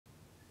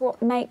What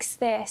makes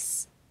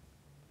this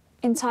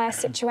entire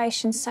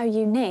situation so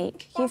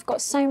unique? You've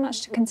got so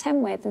much to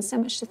contend with and so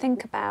much to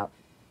think about.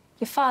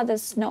 Your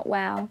father's not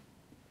well.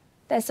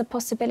 There's a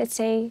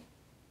possibility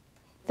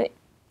that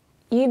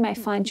you may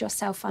find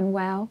yourself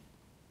unwell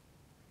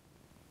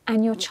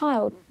and your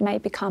child may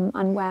become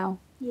unwell.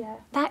 Yeah.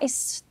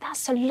 That's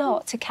a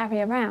lot to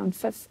carry around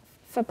for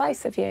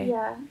both of you.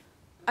 Yeah.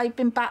 I've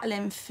been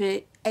battling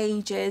for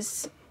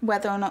ages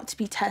whether or not to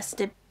be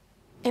tested.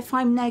 If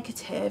I'm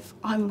negative,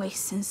 I'm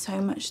wasting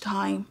so much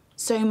time,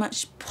 so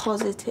much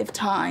positive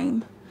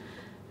time.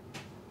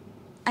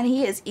 And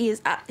he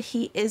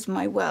is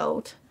my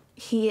world.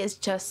 He is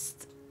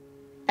just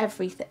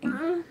everything.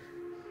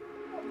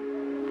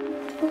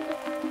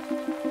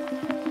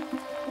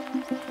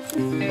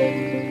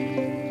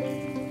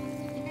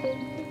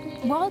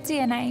 While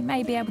DNA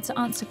may be able to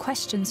answer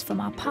questions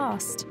from our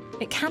past,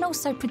 it can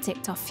also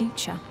predict our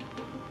future.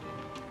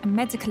 And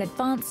medical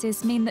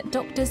advances mean that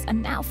doctors are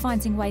now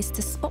finding ways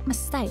to spot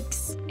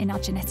mistakes in our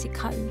genetic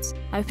codes,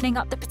 opening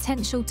up the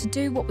potential to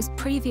do what was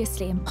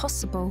previously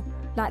impossible,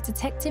 like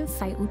detecting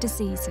fatal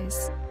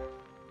diseases.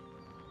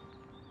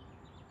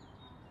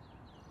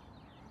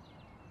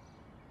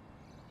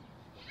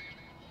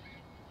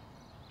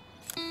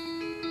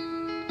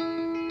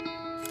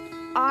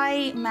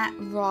 I met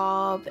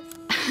Rob,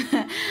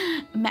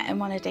 met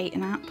him on a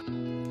dating app.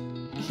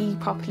 He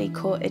properly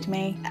courted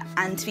me,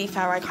 and to be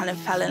fair, I kind of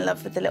fell in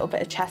love with the little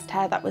bit of chest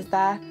hair that was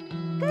there.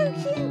 Go,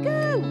 Kian,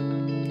 go!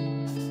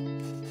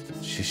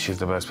 She's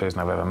the best person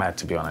I've ever met,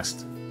 to be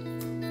honest.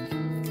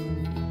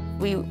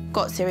 We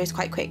got serious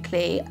quite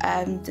quickly,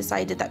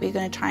 decided that we were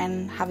going to try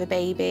and have a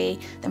baby.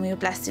 Then we were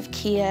blessed with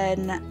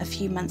Kian a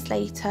few months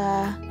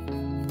later.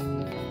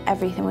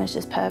 Everything was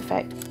just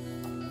perfect.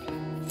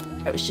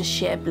 It was just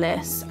sheer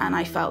bliss, and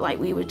I felt like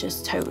we were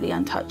just totally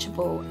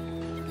untouchable.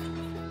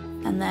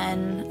 And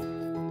then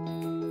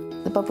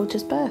the bubble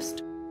just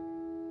burst.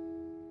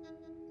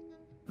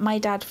 My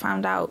dad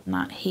found out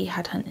that he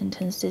had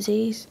Huntington's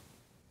disease.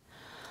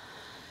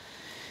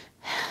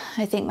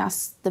 I think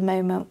that's the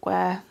moment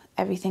where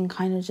everything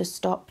kind of just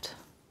stopped.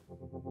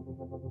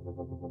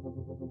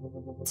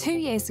 2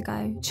 years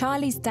ago,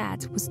 Charlie's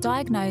dad was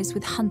diagnosed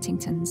with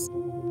Huntington's,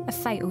 a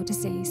fatal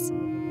disease.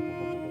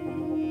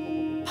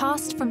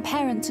 Passed from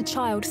parent to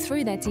child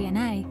through their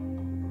DNA.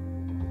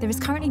 There is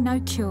currently no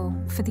cure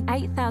for the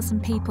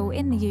 8,000 people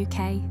in the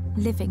UK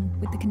living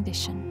with the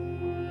condition.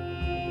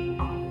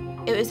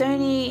 It was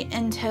only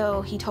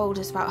until he told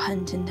us about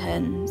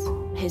Huntington's,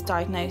 his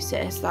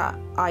diagnosis, that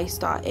I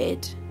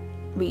started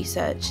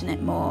researching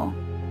it more.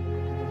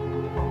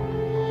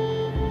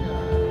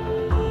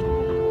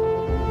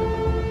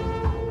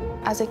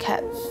 As I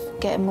kept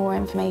getting more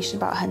information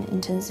about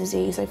Huntington's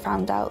disease, I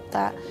found out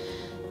that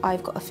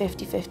I've got a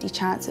 50-50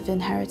 chance of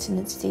inheriting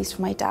the disease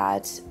from my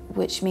dad,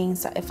 which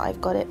means that if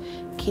I've got it,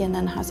 Kian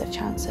then has a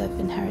chance of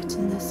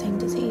inheriting the same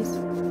disease.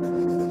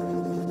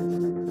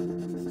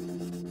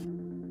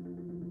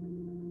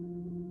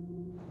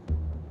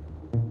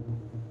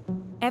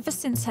 Ever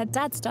since her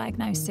dad's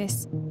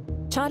diagnosis,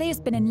 Charlie has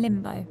been in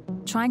limbo,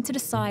 trying to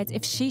decide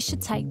if she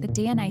should take the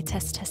DNA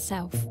test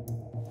herself.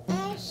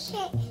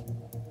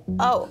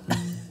 Oh,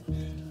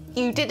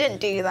 you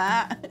didn't do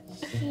that.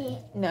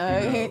 No,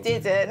 you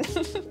didn't.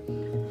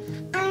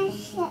 Oh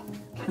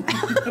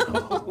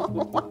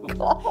my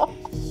God.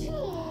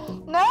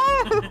 No!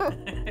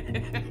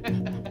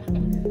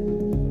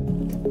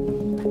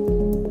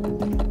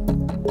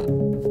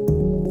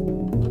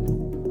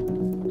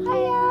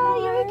 Hiya,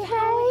 you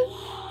okay?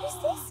 Who's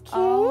this kid?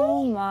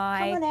 Oh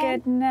my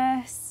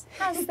goodness.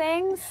 How's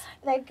things?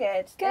 They're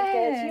good. Good.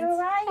 They're good. You all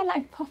right?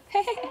 Hello,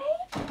 Poppy.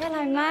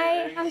 Hello,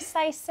 mate. I'm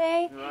Stacey.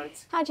 All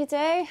right. How'd you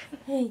do?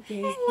 Hey,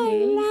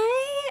 Hello,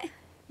 mate.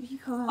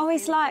 Oh,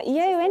 he's like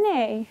you, isn't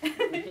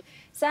he?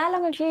 So how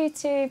long have you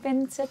two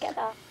been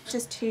together?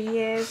 Just 2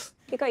 years.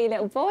 You got your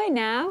little boy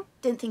now.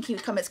 Didn't think he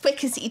would come as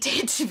quick as he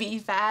did, to be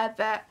fair,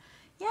 but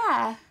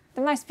yeah.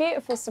 The most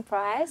beautiful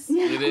surprise.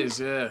 It is,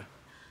 yeah.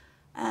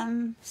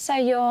 So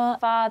your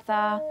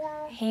father,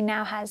 he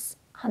now has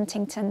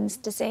Huntington's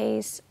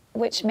disease,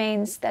 which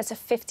means there's a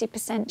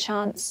 50%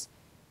 chance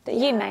that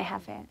you may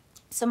have it.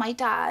 So my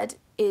dad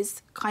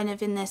is kind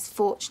of in this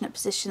fortunate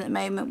position at the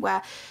moment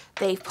where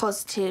they've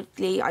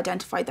positively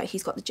identified that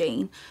he's got the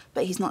gene,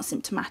 but he's not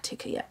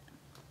symptomatic yet.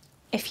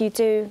 If you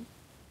do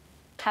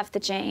have the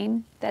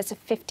gene, there's a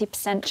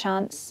 50%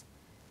 chance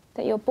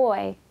that your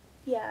boy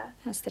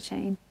has the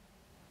gene.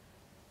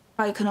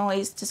 I can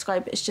always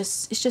describe it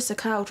as it's a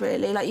cloud,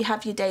 really. Like, you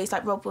have your days,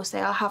 like Rob will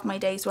say, I'll have my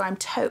days where I'm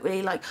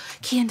totally like,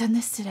 Kian done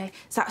this today.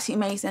 It's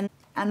absolutely amazing.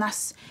 And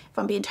that's, if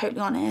I'm being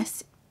totally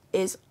honest,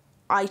 is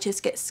I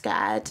just get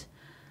scared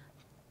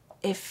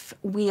if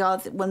we are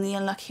one of the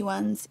unlucky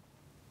ones.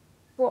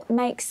 What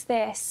makes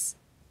this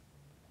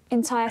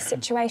entire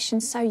situation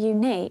so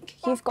unique?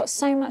 You've got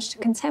so much to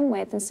contend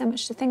with and so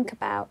much to think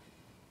about.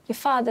 Your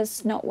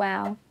father's not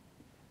well.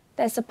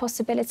 There's a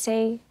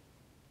possibility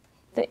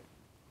that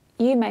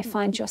you may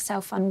find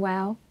yourself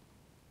unwell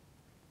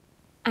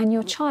and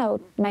your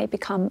child may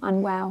become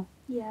unwell.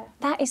 Yeah.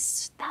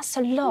 That's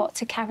a lot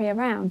to carry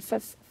around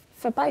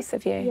for both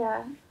of you.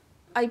 Yeah.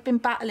 I've been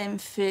battling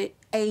for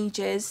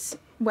ages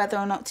whether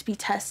or not to be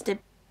tested.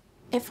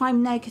 If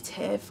I'm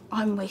negative,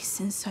 I'm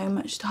wasting so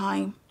much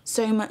time,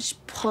 so much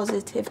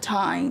positive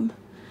time.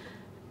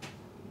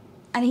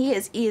 And he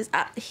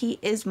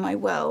is my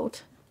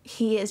world.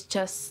 He is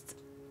just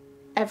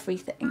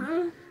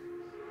everything.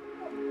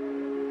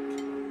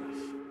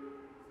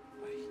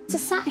 So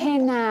sat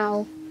here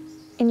now,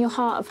 in your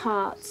heart of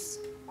hearts,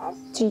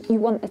 do you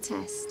want the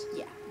test?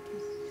 Yeah.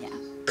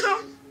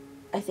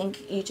 I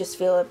think you just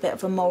feel a bit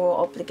of a moral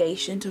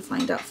obligation to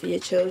find out for your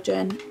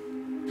children.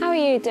 How are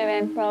you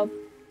doing, Rob?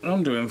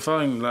 I'm doing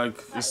fine. Like,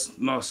 it's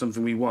not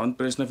something we want,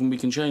 but it's nothing we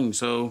can change.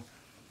 So,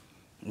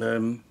 but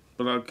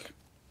like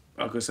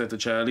I said to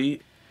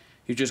Charlie,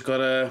 you just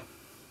gotta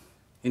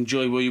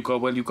enjoy what you got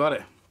while you got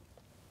it.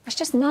 It's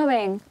just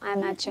knowing, I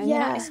imagine.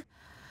 Yeah. You know,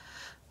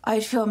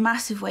 I'd feel a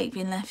massive weight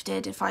being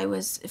lifted if I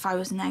was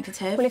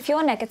negative. well, if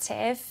you're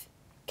negative,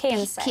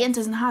 Kian's safe. Kian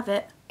doesn't have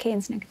it.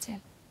 Kian's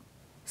negative.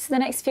 So the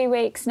next few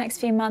weeks, next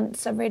few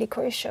months are really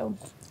crucial.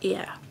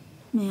 Yeah.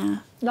 Yeah.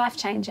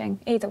 Life-changing,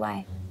 either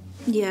way.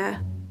 Yeah.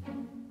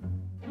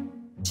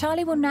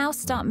 Charlie will now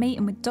start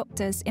meeting with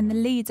doctors in the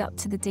lead up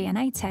to the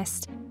DNA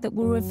test that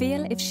will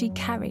reveal if she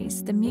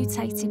carries the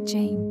mutated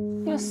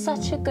gene. You're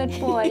such a good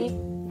boy.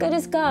 Good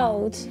as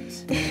gold.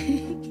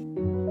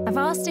 I've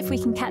asked if we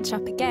can catch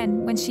up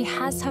again when she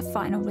has her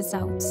final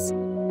results.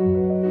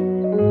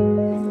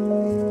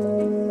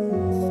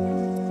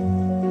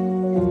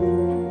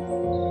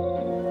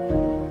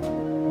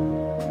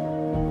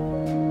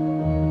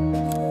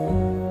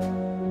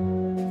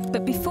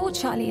 But before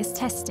Charlie is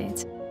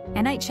tested,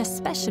 NHS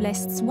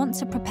specialists want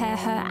to prepare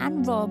her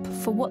and Rob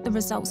for what the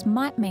results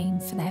might mean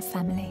for their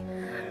family.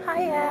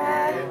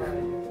 Hiya.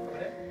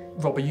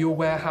 Rob, are you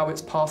aware how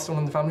it's passed on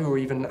in the family, or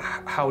even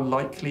how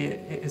likely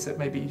it is that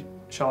maybe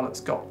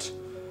Charlotte's got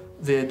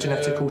the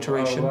genetic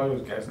alteration? Well, I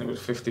was guessing it was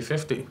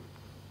 50-50.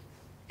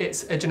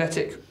 It's a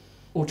genetic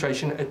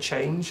alteration, a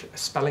change, a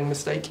spelling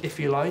mistake, if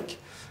you like,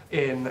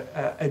 in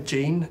a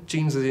gene.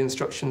 Genes are the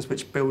instructions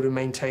which build and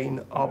maintain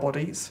our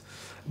bodies.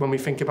 When we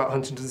think about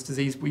Huntington's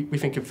disease, we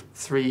think of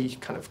three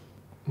kind of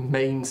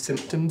main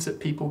symptoms that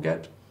people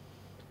get.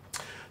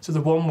 So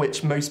the one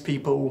which most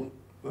people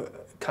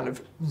kind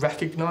of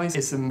recognise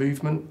is the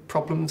movement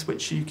problems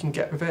which you can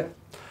get with it.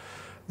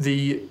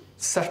 The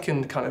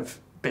second kind of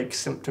big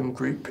symptom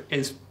group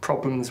is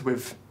problems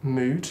with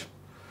mood.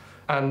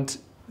 And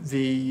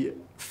the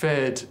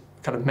third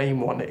kind of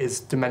main one is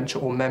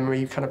dementia or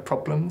memory kind of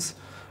problems.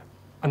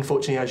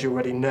 Unfortunately, as you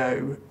already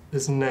know,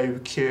 there's no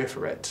cure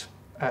for it,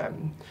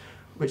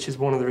 which is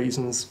one of the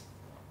reasons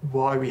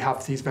why we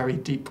have these very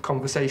deep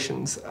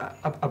conversations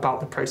about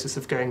the process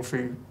of going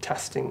through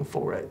testing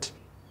for it.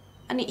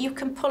 And you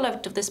can pull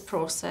out of this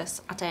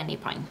process at any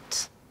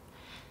point.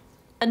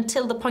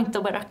 Until the point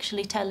that we're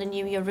actually telling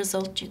you your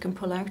result, you can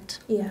pull out.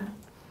 Yeah.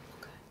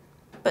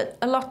 But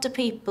a lot of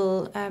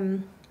people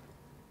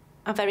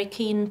are very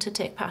keen to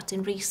take part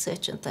in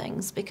research and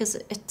things because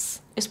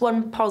it's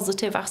one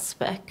positive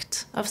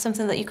aspect of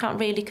something that you can't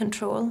really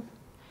control.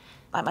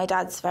 Like, my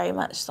dad's very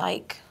much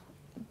like,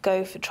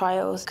 go for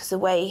trials, because the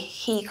way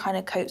he kind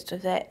of copes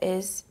with it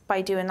is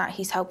by doing that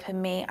he's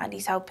helping me and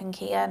he's helping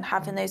Kian.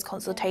 Having those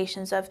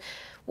consultations of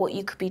what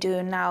you could be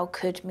doing now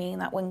could mean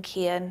that when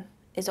Kian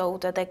is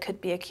older there could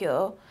be a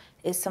cure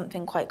is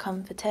something quite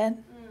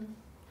comforting.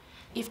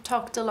 You've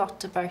talked a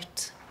lot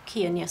about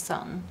Kian, your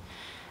son.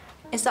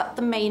 Is that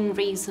the main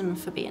reason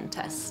for being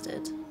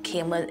tested?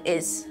 Kian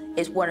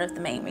is one of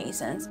the main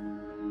reasons.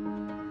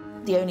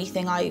 The only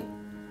thing I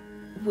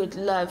would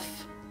love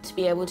to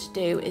be able to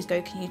do is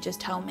go, can you just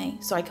tell me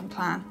so I can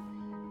plan?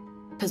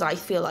 Because I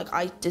feel like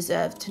I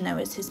deserve to know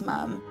as his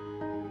mum.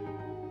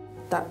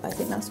 I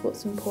think that's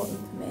what's important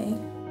for me.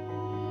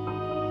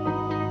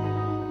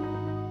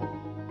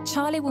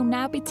 Charlie will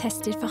now be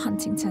tested for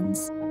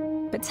Huntington's,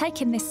 but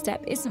taking this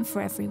step isn't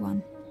for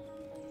everyone.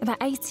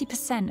 About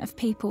 80% of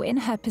people in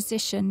her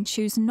position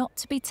choose not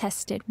to be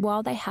tested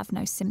while they have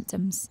no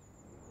symptoms.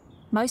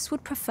 Most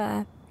would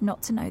prefer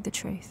not to know the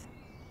truth.